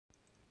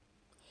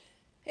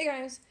Hey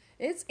guys,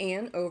 it's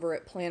Ann over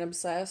at Plant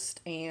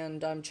Obsessed,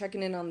 and I'm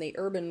checking in on the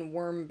urban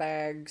worm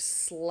bag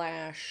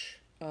slash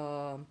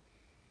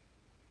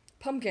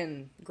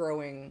pumpkin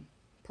growing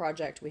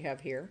project we have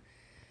here.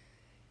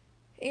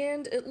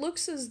 And it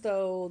looks as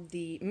though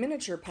the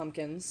miniature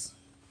pumpkins,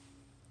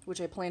 which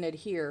I planted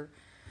here,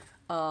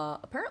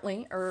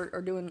 apparently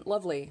are doing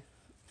lovely.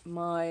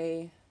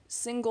 My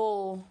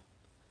single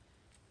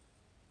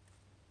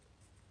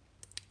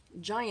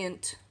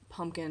giant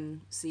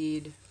pumpkin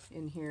seed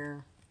in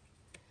here,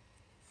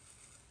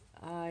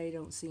 I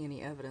don't see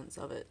any evidence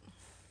of it.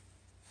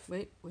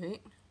 Wait.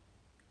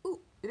 Ooh,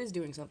 it is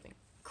doing something.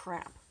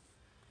 Crap.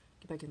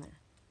 Get back in there.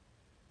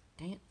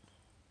 Dang it.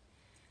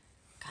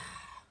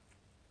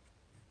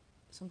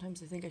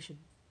 Sometimes I think I should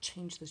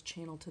change this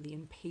channel to the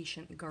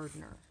impatient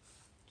gardener.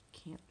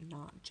 Can't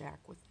not jack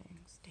with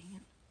things. Dang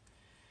it.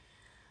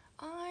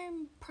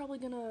 I'm probably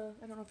gonna...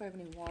 I don't know if I have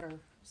any water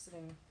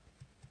sitting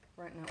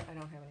right now. I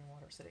don't have any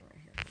water sitting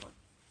right here. Come on.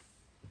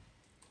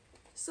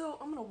 So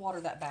I'm gonna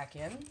water that back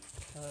in,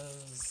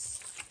 because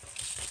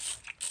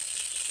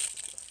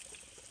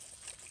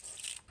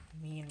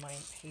me and my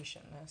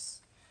impatientness.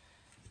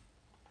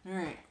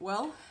 Alright,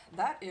 well,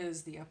 that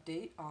is the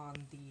update on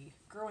the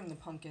growing the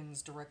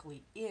pumpkins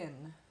directly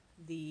in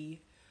the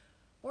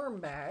worm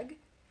bag.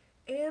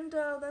 And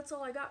that's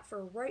all I got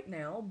for right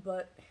now,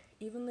 but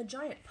even the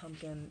giant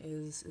pumpkin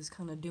is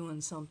kind of doing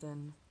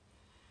something.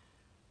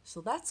 So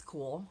that's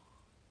cool.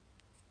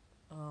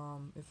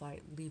 If I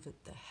leave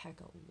it the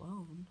heck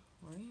alone,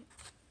 right?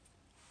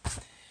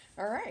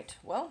 Alright,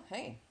 well,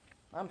 hey,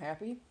 I'm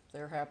happy.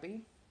 They're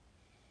happy.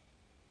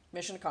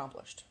 Mission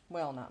accomplished.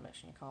 Well, not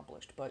mission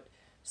accomplished, but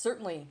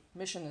certainly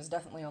mission is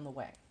definitely on the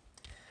way.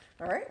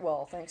 Alright,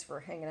 well, thanks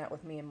for hanging out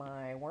with me and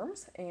my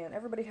worms, and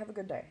everybody have a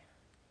good day.